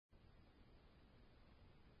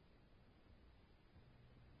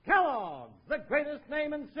the greatest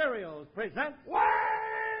name in cereals, presents Wild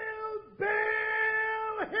Bill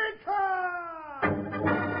Hickok!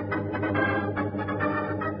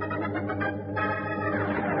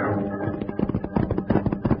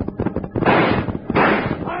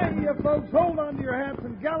 Hiya, folks. Hold on to your hats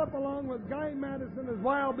and gallop along with Guy Madison as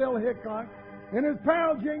Wild Bill Hickok and his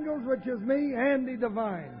pal Jingles, which is me, Andy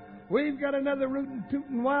Devine. We've got another rootin'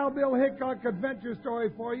 tootin' Wild Bill Hickok adventure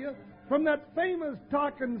story for you from that famous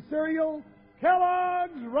talking cereal,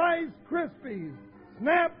 Kellogg's Rice Krispies.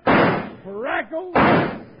 Snap, crackle,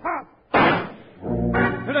 pop.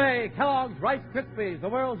 Today, Kellogg's Rice Krispies, the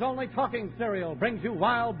world's only talking cereal, brings you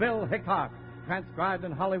Wild Bill Hickok, transcribed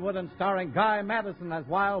in Hollywood and starring Guy Madison as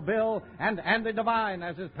Wild Bill and Andy Devine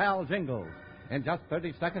as his pal Jingles. In just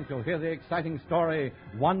 30 seconds, you'll hear the exciting story,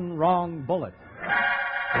 One Wrong Bullet.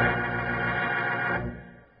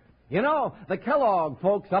 You know, the Kellogg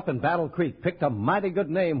folks up in Battle Creek picked a mighty good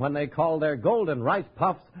name when they called their golden rice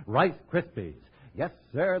puffs Rice Krispies. Yes,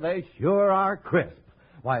 sir, they sure are crisp.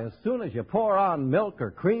 Why, as soon as you pour on milk or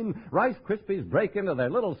cream, Rice Krispies break into their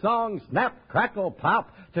little song, Snap, Crackle,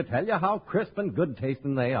 Pop, to tell you how crisp and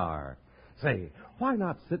good-tasting they are. Say, why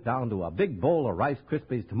not sit down to a big bowl of Rice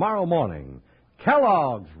Krispies tomorrow morning?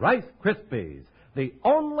 Kellogg's Rice Krispies, the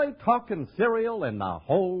only talking cereal in the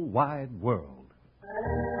whole wide world.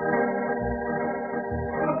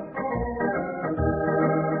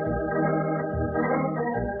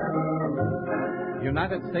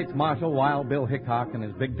 United States Marshal Wild Bill Hickok and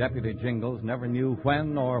his big deputy Jingles never knew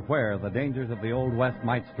when or where the dangers of the Old West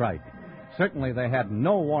might strike. Certainly they had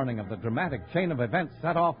no warning of the dramatic chain of events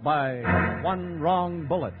set off by one wrong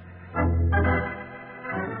bullet.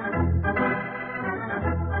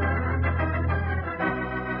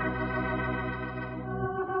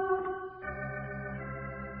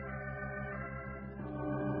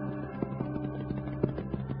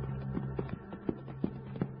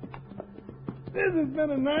 This has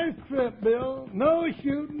been a nice trip, Bill. No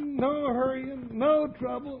shooting, no hurrying, no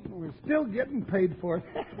trouble. We're still getting paid for it.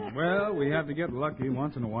 Well, we have to get lucky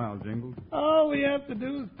once in a while, Jingles. All we have to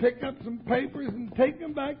do is pick up some papers and take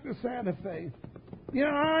them back to Santa Fe. You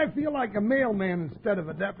know, I feel like a mailman instead of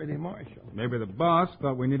a deputy marshal. Maybe the boss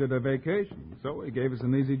thought we needed a vacation, so he gave us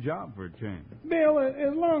an easy job for a change. Bill,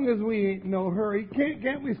 as long as we ain't in no hurry,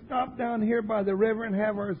 can't we stop down here by the river and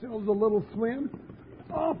have ourselves a little swim?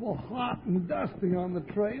 Awful hot and dusty on the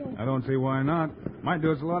trail. I don't see why not. Might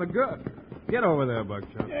do us a lot of good. Get over there,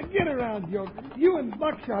 Buckshot. Yeah, get around, Joker. You and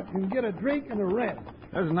Buckshot can get a drink and a rest.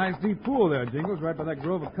 There's a nice deep pool there, Jingles, right by that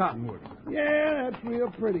grove of cottonwoods. Yeah, that's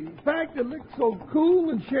real pretty. In fact, it looks so cool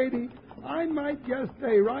and shady, I might just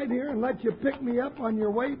stay right here and let you pick me up on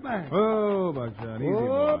your way back. Oh, Buckshot, easy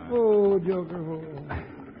boy. Oh, Joker. Oh.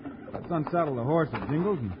 Let's unsaddle the horses,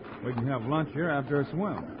 Jingles, and we can have lunch here after a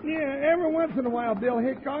swim. Yeah, every once in a while, Bill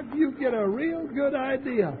Hickok, you get a real good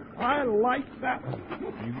idea. I like that one.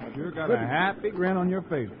 You sure got a happy grin on your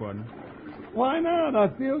face, partner. Why not? I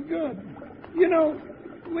feel good. You know,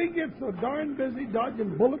 we get so darn busy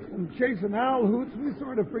dodging bullets and chasing owl hoots, we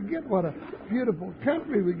sort of forget what a beautiful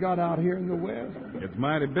country we got out here in the West. It's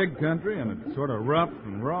mighty big country, and it's sort of rough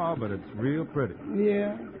and raw, but it's real pretty.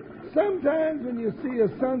 Yeah. Sometimes when you see a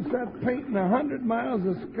sunset painting 100 miles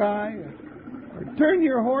of sky, or turn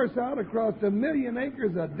your horse out across 1,000,000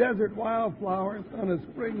 acres of desert wildflowers on a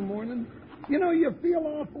spring morning, you know, you feel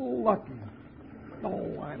awful lucky.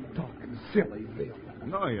 Oh, I'm talking silly, Bill.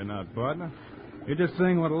 No, you're not, partner. You're just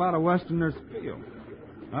saying what a lot of Westerners feel.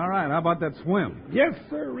 All right, how about that swim? Yes,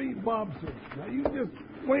 sir, Reed Bobson. Now, you just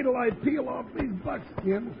wait till I peel off these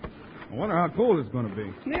buckskins. I wonder how cold it's going to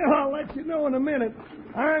be. Yeah, I'll let you know in a minute.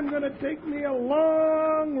 I'm going to take me a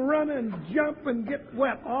long run and jump and get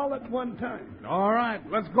wet all at one time. All right,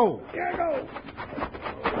 let's go. Here go.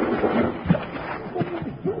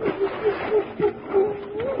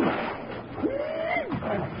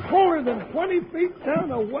 I'm colder than 20 feet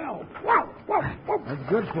down a well. Wow, wow, wow. That's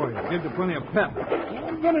good for you. Gives you plenty of pep.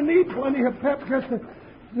 I'm going to need plenty of pep just to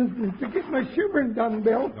get my shivering done,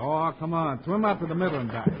 Bill. Oh, come on. Swim out to the middle and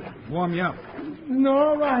back. Warm you up.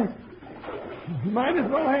 All right. Might as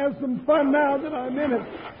well have some fun now that I'm in it.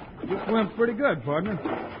 You swim pretty good, partner.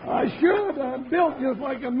 I should. I'm built just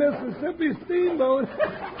like a Mississippi steamboat.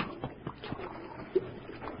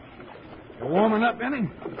 You warming up any?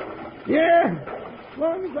 Yeah. As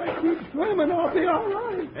long as I keep swimming, I'll be all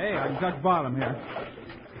right. Hey, I can touch bottom here.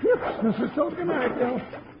 So can I, Bill.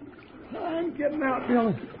 I'm getting out,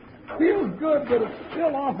 Bill. Feels good, but it's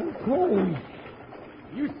still awful cold.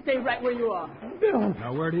 You stay right where you are. Bill.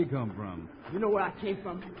 Now, where'd he come from? You know where I came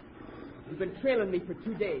from? You've been trailing me for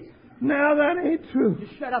 2 days. Now, that ain't true.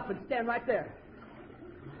 Just shut up and stand right there.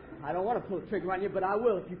 I don't want to pull the trigger on you, but I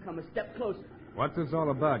will if you come a step closer. What's this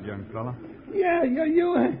all about, young fella? Yeah,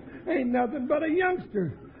 you ain't nothing but a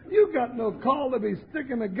youngster. You got no call to be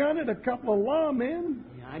sticking a gun at a couple of lawmen.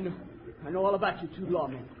 Yeah, I know all about you two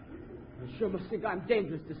lawmen. You sure must think I'm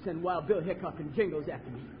dangerous to send Wild Bill Hickok and Jingles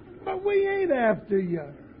after me. But we ain't after you.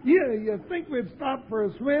 You think we'd stop for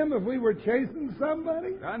a swim if we were chasing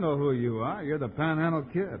somebody? I know who you are. You're the Panhandle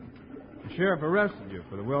Kid. The sheriff arrested you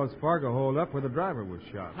for the Wells Fargo holdup where the driver was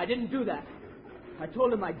shot. I didn't do that. I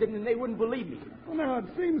told them I didn't, and they wouldn't believe me. Well, now, it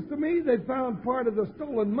seems to me they found part of the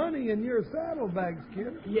stolen money in your saddlebags,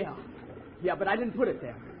 kid. Yeah, but I didn't put it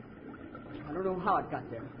there. I don't know how it got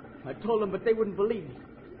there. I told them, but they wouldn't believe me.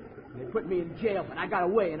 They put me in jail, but I got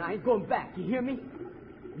away, and I ain't going back. You hear me?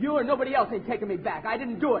 You or nobody else ain't taking me back. I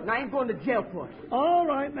didn't do it, and I ain't going to jail for it. All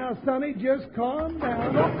right, now, Sonny, just calm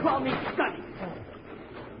down. Don't call me Sonny.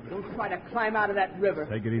 Don't try to climb out of that river.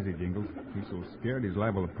 Take it easy, Jingles. He's so scared he's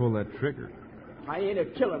liable to pull that trigger. I ain't a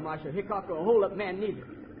killer, Marshal Hickok, or a hold-up man neither.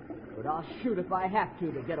 But I'll shoot if I have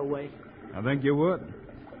to get away. I think you would.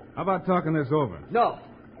 How about talking this over? No.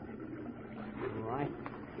 All right.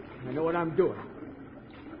 I know what I'm doing.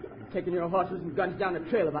 I'm taking your horses and guns down the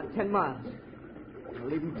trail about 10 miles. I'll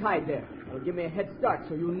leave them tied there. It'll give me a head start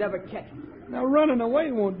so you'll never catch me. Now, running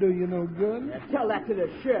away won't do you no good. Now, tell that to the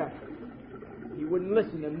sheriff. He wouldn't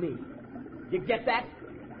listen to me. You get that?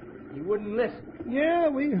 He wouldn't listen. Yeah,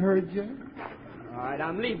 we heard you. All right,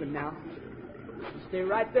 I'm leaving now. You stay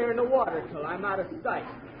right there in the water till I'm out of sight.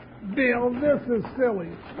 Bill, this is silly.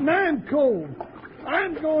 And I'm cold.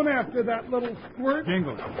 I'm going after that little squirt.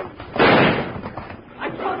 Jingles. I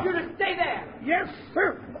told you to stay there. Yes,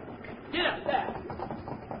 sir. Get up there.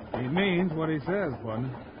 He means what he says,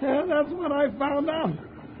 partner. Yeah, that's what I found out.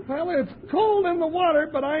 Well, it's cold in the water,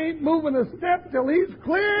 but I ain't moving a step till he's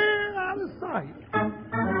clear out of sight.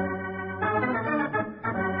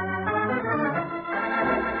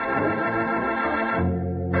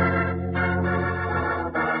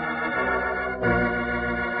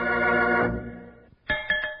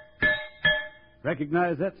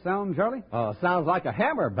 Recognize that sound, Charlie? Sounds like a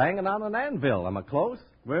hammer banging on an anvil. Am I close?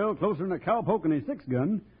 Well, closer than a cow poking a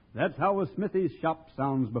six-gun. That's how a smithy's shop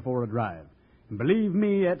sounds before a drive. And believe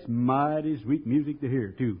me, that's mighty sweet music to hear,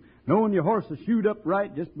 too. Knowing your horse is shoed up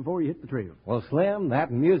right just before you hit the trail. Well, Slim,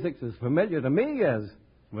 that music's as familiar to me as...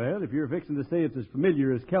 Well, if you're fixing to say it's as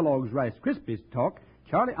familiar as Kellogg's Rice Krispies talk,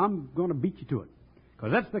 Charlie, I'm going to beat you to it.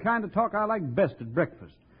 Because that's the kind of talk I like best at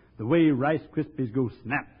breakfast. The way Rice Krispies go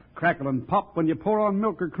snap, crackle, and pop when you pour on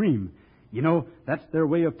milk or cream. You know, that's their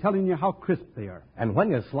way of telling you how crisp they are. And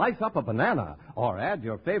when you slice up a banana or add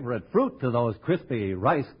your favorite fruit to those crispy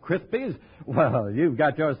Rice Krispies, well, you've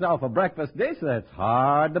got yourself a breakfast dish that's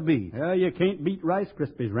hard to beat. Well, you can't beat Rice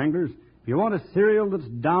Krispies, Wranglers. If you want a cereal that's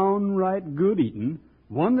downright good eating,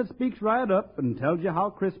 one that speaks right up and tells you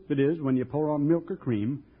how crisp it is when you pour on milk or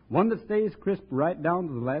cream, one that stays crisp right down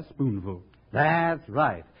to the last spoonful. That's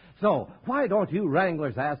right. So, why don't you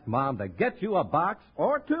Wranglers ask Mom to get you a box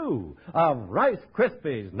or two of Rice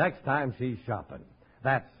Krispies next time she's shopping?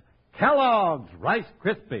 That's Kellogg's Rice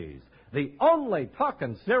Krispies, the only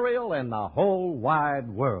talking cereal in the whole wide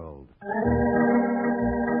world.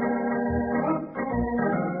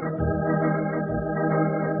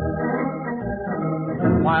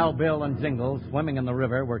 Wild Bill and Jingles, swimming in the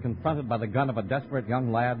river, were confronted by the gun of a desperate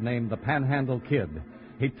young lad named the Panhandle Kid.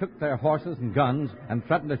 He took their horses and guns and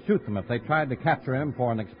threatened to shoot them if they tried to capture him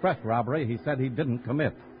for an express robbery he said he didn't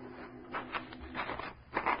commit.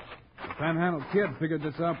 The Panhandle Kid figured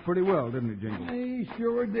this out pretty well, didn't he, Jingles? He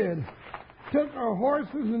sure did. Took our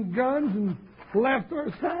horses and guns and left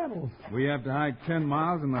our saddles. We have to hike 10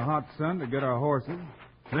 miles in the hot sun to get our horses,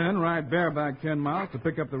 then ride bareback 10 miles to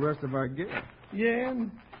pick up the rest of our gear. Yeah,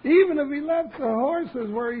 and even if he left the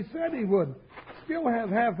horses where he said he would, still have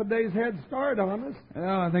half a day's head start on us.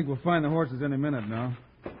 Well, I think we'll find the horses any minute now.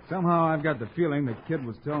 Somehow I've got the feeling the kid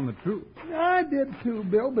was telling the truth. I did too,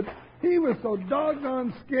 Bill, but he was so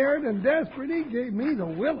doggone scared and desperate he gave me the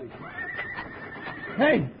willies.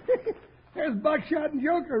 Hey, there's Buckshot and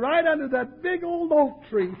Joker right under that big old oak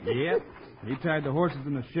tree. Yep. He tied the horses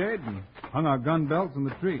in the shade and hung our gun belts in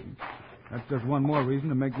the tree. That's just one more reason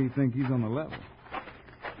to make me think he's on the level.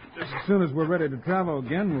 Just as soon as we're ready to travel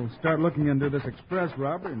again, we'll start looking into this express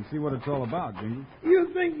robbery and see what it's all about, Jingles. You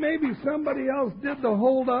think maybe somebody else did the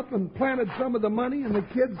hold-up and planted some of the money in the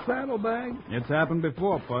kid's saddlebag? It's happened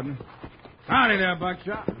before, partner. Howdy there,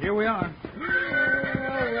 Buckshot. Here we are.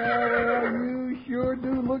 Well, you sure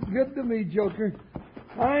do look good to me, Joker.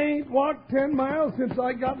 I ain't walked 10 miles since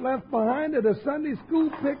I got left behind at a Sunday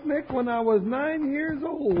school picnic when I was 9 years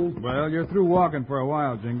old. Well, you're through walking for a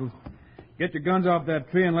while, Jingles. Get your guns off that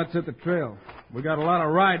tree and let's hit the trail. We got a lot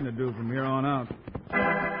of riding to do from here on out.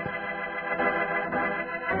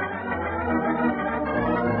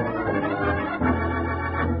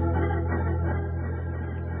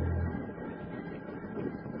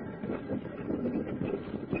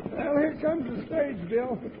 Well, here comes the stage,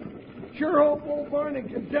 Bill. Sure hope old Barney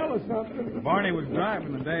can tell us something. Barney was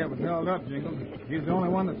driving the day it was held up, Jingles. He's the only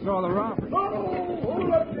one that saw the robber. Oh,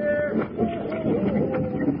 hold up there.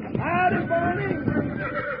 Howdy, Barney.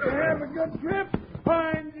 You have a good trip?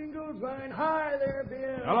 Fine, Jingles, fine. Hi there,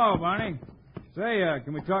 Bill. Hello, Barney. Say,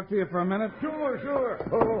 can we talk to you for a minute? Sure.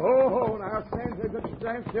 Oh, now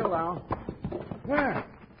stand still now. Well,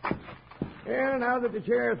 now that the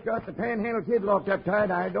sheriff's got the Panhandle Kid locked up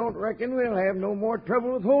tight, I don't reckon we'll have no more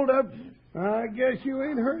trouble with holdups. I guess you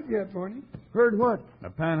ain't hurt yet, Barney. Heard what? The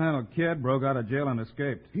Panhandle Kid broke out of jail and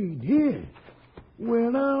escaped. He did?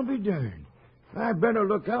 Well, I'll be darned. I better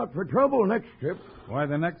look out for trouble next trip. Why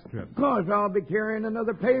the next trip? 'Cause I'll be carrying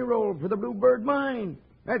another payroll for the Bluebird mine.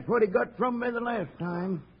 That's what he got from me the last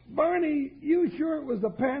time. Barney, you sure it was the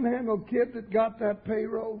Panhandle Kid that got that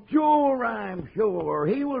payroll? Sure, I'm sure.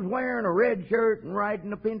 He was wearing a red shirt and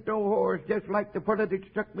riding a pinto horse just like the fella that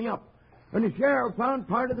struck me up. And the sheriff found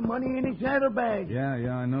part of the money in his saddlebag.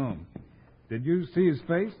 Yeah, I know. Did you see his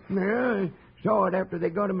face? Yeah, I saw it after they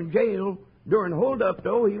got him in jail. During hold-up,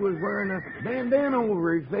 though, he was wearing a bandana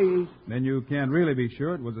over his face. Then you can't really be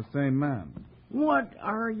sure it was the same man. What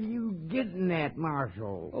are you getting at,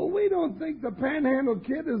 Marshal? Oh, we don't think the Panhandle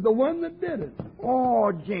Kid is the one that did it.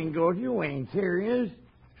 Oh, Jingles, you ain't serious.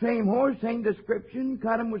 Same horse, same description,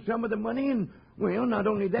 caught him with some of the money, and, well, not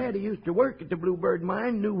only that, he used to work at the Bluebird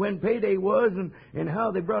mine, knew when payday was, and how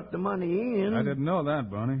they brought the money in. I didn't know that,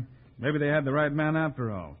 Barney. Maybe they had the right man after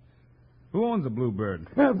all. Who owns the Bluebird?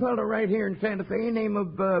 A fellow right here in Santa Fe, name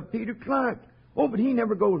of Peter Clark. Oh, but he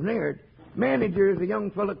never goes near it. Manager is a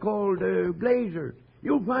young fellow called Glazer.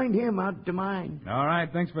 You'll find him out to mine. All right,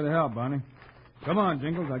 thanks for the help, Barney. Come on,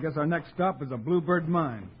 Jingles. I guess our next stop is a Bluebird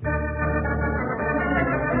mine.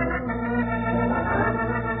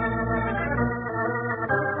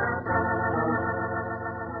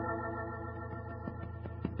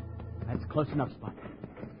 That's close enough, Spot.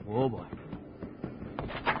 Oh, boy.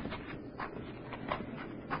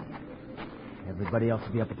 Everybody else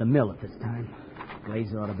will be up at the mill at this time.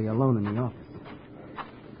 Glazer ought to be alone in the office.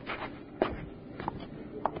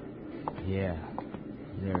 Yeah,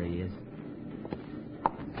 there he is.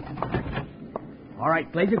 All right,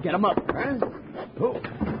 Glazer, get him up. Huh?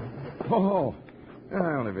 Oh.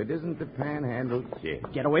 Well, if it isn't the Panhandle Kid.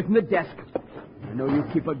 Get away from the desk. I know you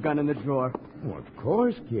keep a gun in the drawer. Well, of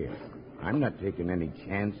course, kid. I'm not taking any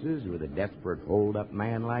chances with a desperate hold-up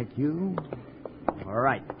man like you. All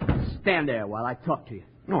right, stand there while I talk to you.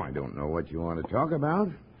 No, I don't know what you want to talk about.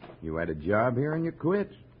 You had a job here and you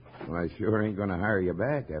quit. Well, I sure ain't going to hire you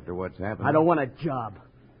back after what's happened. I don't want a job.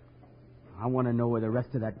 I want to know where the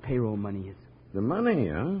rest of that payroll money is. The money,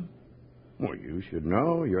 huh? Well, you should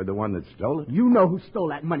know. You're the one that stole it. You know who stole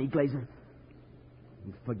that money, Glazer.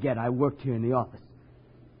 You forget I worked here in the office.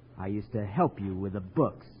 I used to help you with the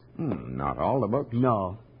books. Not all the books.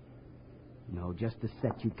 No, just the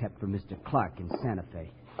set you kept for Mr. Clark in Santa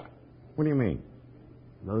Fe. What do you mean?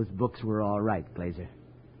 Those books were all right, Glazer.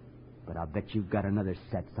 But I'll bet you've got another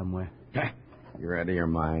set somewhere. You're out of your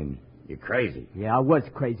mind. You're crazy. Yeah, I was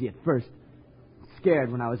crazy at first.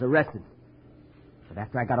 Scared when I was arrested. But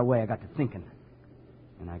after I got away, I got to thinking.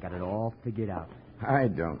 And I got it all figured out. I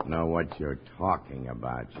don't know what you're talking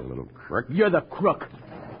about, you little crook. You're the crook.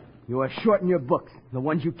 You were shorting your books, the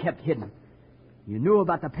ones you kept hidden. You knew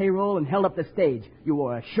about the payroll and held up the stage. You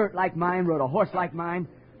wore a shirt like mine, rode a horse like mine,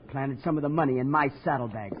 planted some of the money in my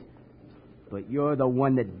saddlebags. But you're the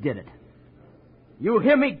one that did it. You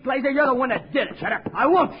hear me, Glazer? You're the one that did it. Shut up. I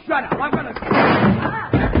won't shut up. I'm going to...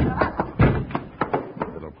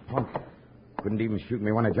 Little punk. Couldn't even shoot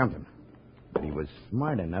me when I jumped him. But he was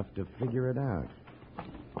smart enough to figure it out.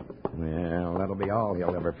 Well, that'll be all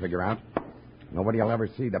he'll ever figure out. Nobody'll ever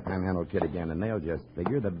see the Panhandle Kid again, and they'll just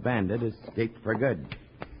figure the bandit escaped for good.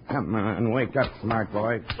 Come on, wake up, smart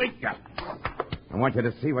boy. Wake up. I want you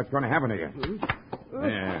to see what's going to happen to you.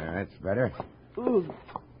 Yeah, that's better.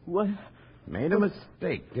 What? Made a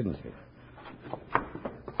mistake, didn't you?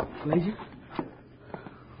 Glazer?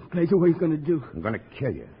 Glazer, what are you going to do? I'm going to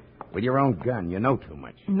kill you. With your own gun. You know too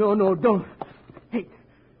much. No, don't. Hey,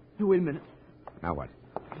 wait a minute. Now what?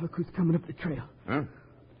 Look who's coming up the trail. Huh?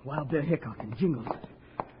 Wild Bill Hickok and Jingles.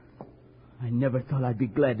 I never thought I'd be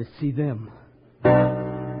glad to see them.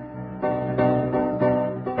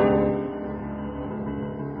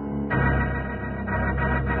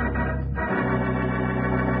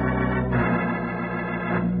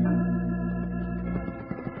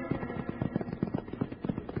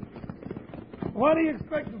 What do you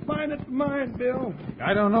expect to find at the mine, Bill?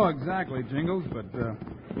 I don't know exactly, Jingles, but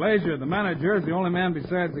Glazier, the manager, is the only man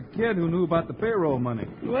besides the kid who knew about the payroll money.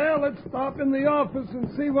 Well, let's stop in the office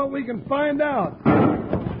and see what we can find out.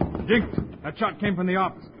 Jinx, that shot came from the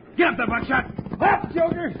office. Get up there, buckshot! Up,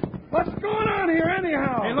 Joker! What's going on here,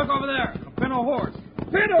 anyhow? Hey, look over there. A pinto horse.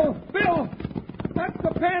 Fiddle! Bill! That's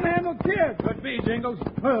the Panhandle Kid! Could be, Jingles.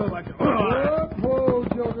 Oh, Whoa,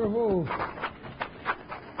 Joker, whoa.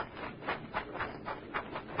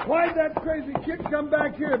 Why'd that crazy kid come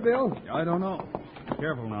back here, Bill? I don't know.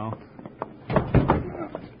 Careful now.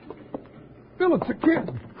 Bill, it's a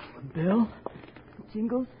kid. Bill?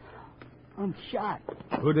 Jingles? I'm shot.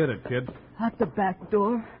 Who did it, kid? Out the back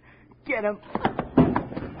door. Get him.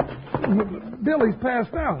 Billy's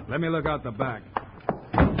passed out. Let me look out the back.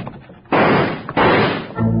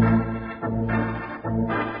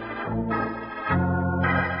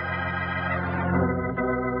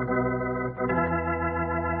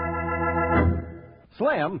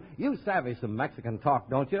 Slim, you savvy some Mexican talk,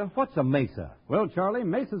 don't you? What's a mesa? Well, Charlie,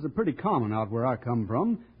 mesas are pretty common out where I come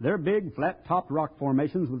from. They're big, flat-topped rock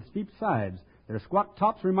formations with steep sides. Their squat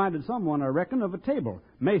tops reminded someone, I reckon, of a table.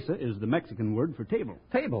 Mesa is the Mexican word for table.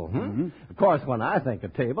 Table, hmm? Mm-hmm. Of course, when I think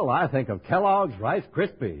of table, I think of Kellogg's Rice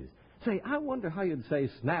Krispies. Say, I wonder how you'd say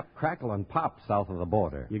snap, crackle, and pop south of the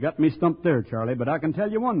border. You got me stumped there, Charlie, but I can tell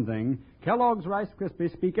you one thing. Kellogg's Rice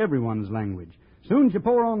Krispies speak everyone's language. Soon as you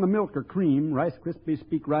pour on the milk or cream, Rice Krispies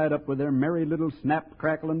speak right up with their merry little snap,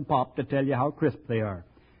 crackle, and pop to tell you how crisp they are.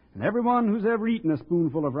 And everyone who's ever eaten a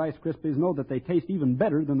spoonful of Rice Krispies know that they taste even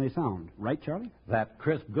better than they sound. Right, Charlie? That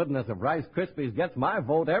crisp goodness of Rice Krispies gets my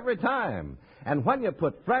vote every time. And when you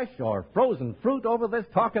put fresh or frozen fruit over this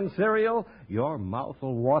talking cereal, your mouth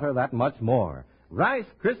will water that much more. Rice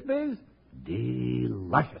Krispies,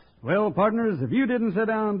 delicious. Well, partners, if you didn't sit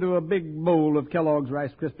down to a big bowl of Kellogg's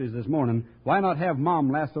Rice Krispies this morning, why not have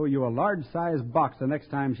Mom lasso you a large-sized box the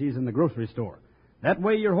next time she's in the grocery store? That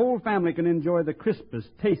way your whole family can enjoy the crispest,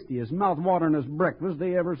 tastiest, mouth-wateringest breakfast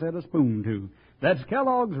they ever set a spoon to. That's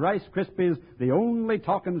Kellogg's Rice Krispies, the only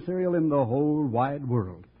talking cereal in the whole wide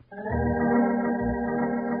world.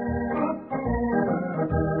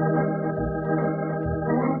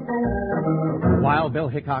 While Bill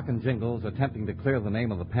Hickok and Jingles, attempting to clear the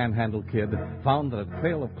name of the Panhandle Kid, found that a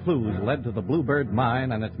trail of clues led to the Bluebird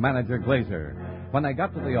Mine and its manager, Glazier. When they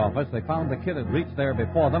got to the office, they found the kid had reached there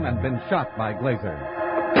before them and been shot by Glazier.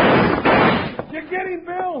 You get him,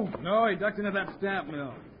 Bill? No, he ducked into that stamp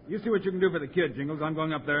mill. You see what you can do for the kid, Jingles. I'm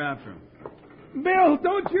going up there after him. Bill,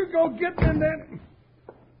 don't you go getting in that...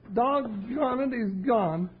 Doggone it, he's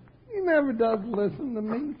gone. He never does listen to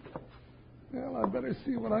me. Well, I better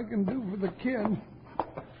see what I can do for the kid.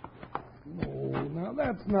 Oh, now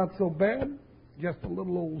that's not so bad. Just a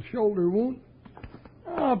little old shoulder wound.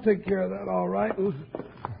 I'll take care of that all right.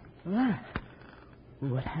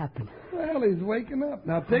 What happened? Well, he's waking up.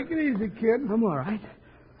 Now, take it easy, kid. I'm all right.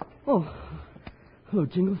 Oh, hello,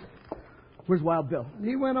 Jingles. Where's Wild Bill?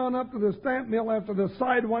 He went on up to the stamp mill after the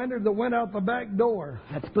sidewinder that went out the back door.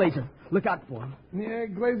 That's Glazier. Look out for him. Yeah,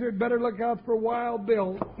 Glazer'd better look out for Wild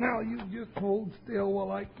Bill. Now, you just hold still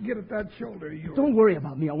while I get at that shoulder of yours. Don't worry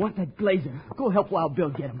about me. I want that Glazier. Go help Wild Bill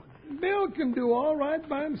get him. Bill can do all right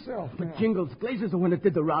by himself now. But Jingles, Glazer's the one that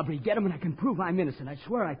did the robbery. Get him and I can prove I'm innocent. I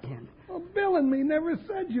swear I can. Well, Bill and me never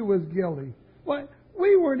said you was guilty. Why,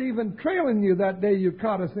 we weren't even trailing you that day you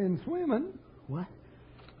caught us in swimming. What?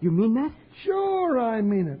 You mean that? Sure, I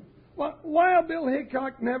mean it. Wild Bill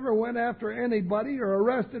Hickok never went after anybody or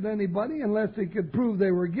arrested anybody unless he could prove they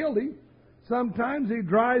were guilty. Sometimes he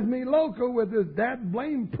drives me loco with his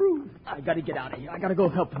dad-blame proof. I gotta get out of here. I gotta go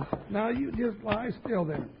help him. Now, you just lie still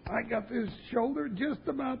there. I got this shoulder just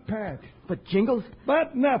about patched. But Jingles?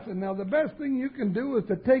 But nothing. Now, the best thing you can do is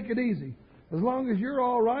to take it easy. As long as you're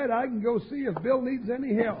all right, I can go see if Bill needs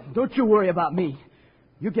any help. Don't you worry about me.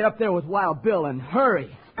 You get up there with Wild Bill and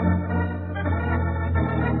hurry.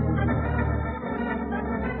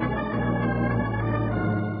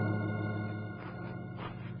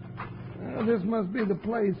 This must be the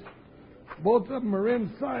place. Both of them are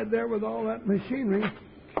inside there with all that machinery.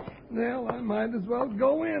 Well, I might as well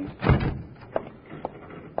go in.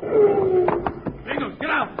 Jingles, get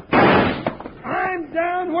out! I'm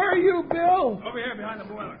down. Where are you, Bill? Over here behind the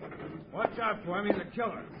boiler. Watch out for him. He's a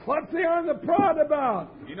killer. What's he on the prod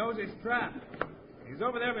about? He knows he's trapped. He's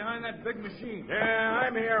over there behind that big machine. Yeah,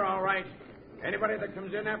 I'm here, all right. Anybody that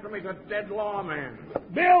comes in after me's a dead lawman.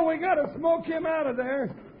 Bill, we got to smoke him out of there.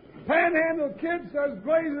 Panhandle Kid says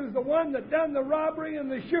Glazer's the one that done the robbery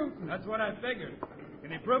and the shooting. That's what I figured.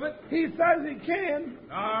 Can he prove it? He says he can.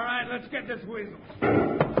 All right, let's get this weasel.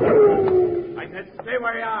 I said stay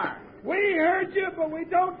where you are. We heard you, but we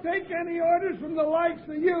don't take any orders from the likes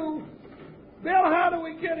of you. Bill, how do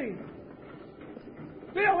we get him?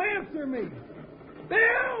 Bill, answer me.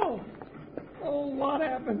 Bill! Oh, what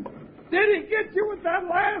happened? Did he get you with that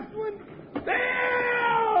last one?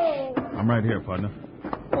 Bill! I'm right here, partner.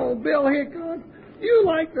 Oh, Bill Hickok, you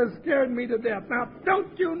like to scare me to death. Now,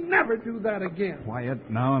 don't you never do that again. Quiet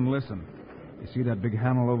now and listen. You see that big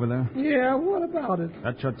handle over there? Yeah, what about it?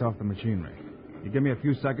 That shuts off the machinery. You give me a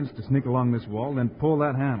few seconds to sneak along this wall, then pull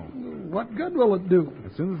that handle. What good will it do?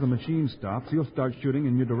 As soon as the machine stops, he'll start shooting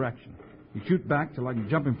in your direction. You shoot back till I can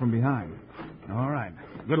jump him from behind. All right.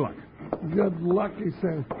 Good luck. Good luck, he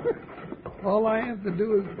says. All I have to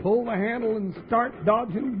do is pull the handle and start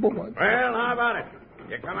dodging bullets. Well, how about it?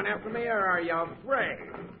 You coming after me, or are you afraid?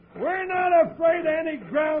 We're not afraid of any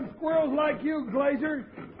ground squirrels like you, Glazer.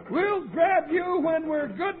 We'll grab you when we're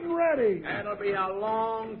good and ready. That'll be a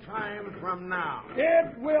long time from now.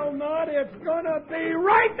 It will not. It's going to be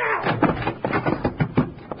right now.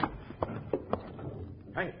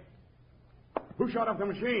 Hey, who shot up the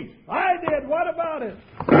machine? I did. What about it?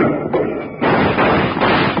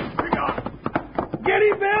 Get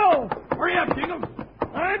him, Bill. Hurry up, Jingle.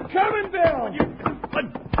 I'm coming, Bill.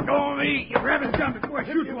 Let go of me. You grab his gun before I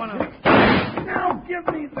shoot you one of them. Now give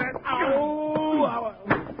me that. Oh,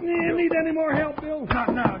 You need any more help, Bill?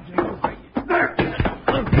 not now, Jingle. There.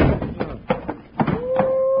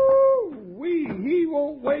 He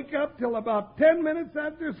won't wake up till about 10 minutes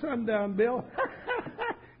after sundown, Bill.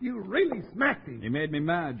 You really smacked him. He made me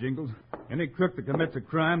mad, Jingles. Any crook that commits a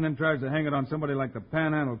crime then tries to hang it on somebody like the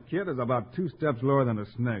Panhandle Kid is about 2 steps lower than a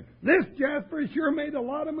snake. This Jasper sure made a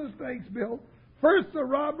lot of mistakes, Bill. First the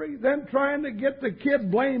robbery, then trying to get the kid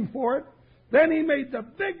blamed for it. Then he made the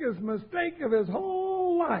biggest mistake of his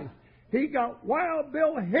whole life. He got Wild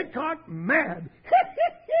Bill Hickok mad.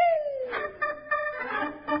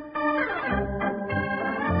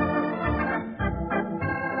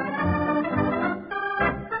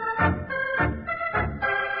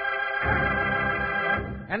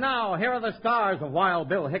 And now, here are the stars of Wild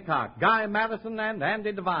Bill Hickok, Guy Madison and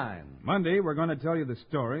Andy Devine. Monday, we're going to tell you the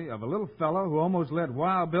story of a little fellow who almost led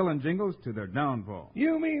Wild Bill and Jingles to their downfall.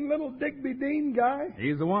 You mean little Digby Dean guy?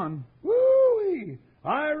 He's the one. Woo-wee!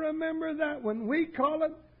 I remember that when we call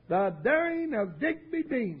it the Daring of Digby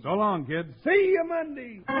Dean. So long, kids. See you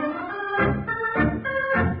Monday.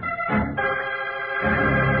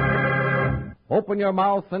 Open your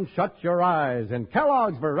mouth and shut your eyes. In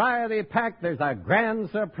Kellogg's Variety Pack, there's a grand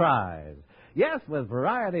surprise. Yes, with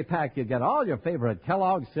Variety Pack, you get all your favorite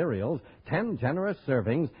Kellogg cereals, 10 generous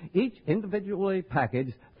servings, each individually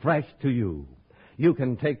packaged, fresh to you. You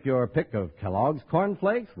can take your pick of Kellogg's Corn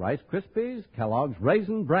Flakes, Rice Krispies, Kellogg's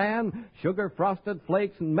Raisin Bran, Sugar Frosted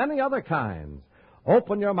Flakes, and many other kinds.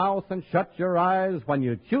 Open your mouth and shut your eyes. When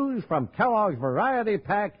you choose from Kellogg's Variety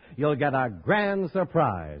Pack, you'll get a grand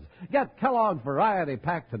surprise. Get Kellogg's Variety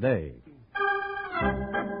Pack today.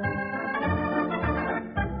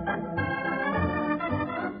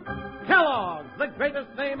 Kellogg's, the greatest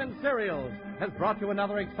name in cereals, has brought you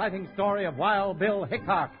another exciting story of Wild Bill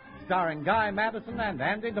Hickok, starring Guy Madison and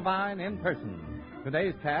Andy Devine in person.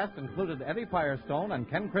 Today's cast included Eddie Firestone and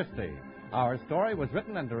Ken Christie. Our story was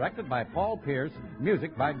written and directed by Paul Pierce,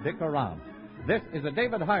 music by Dick Arant. This is a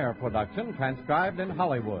David Heyer production, transcribed in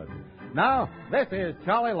Hollywood. Now, this is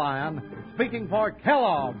Charlie Lyon, speaking for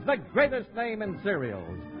Kellogg's, the greatest name in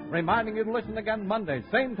cereals, reminding you to listen again Monday,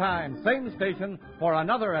 same time, same station, for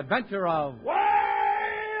another adventure of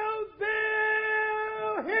Wild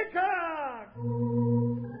Bill Hickok!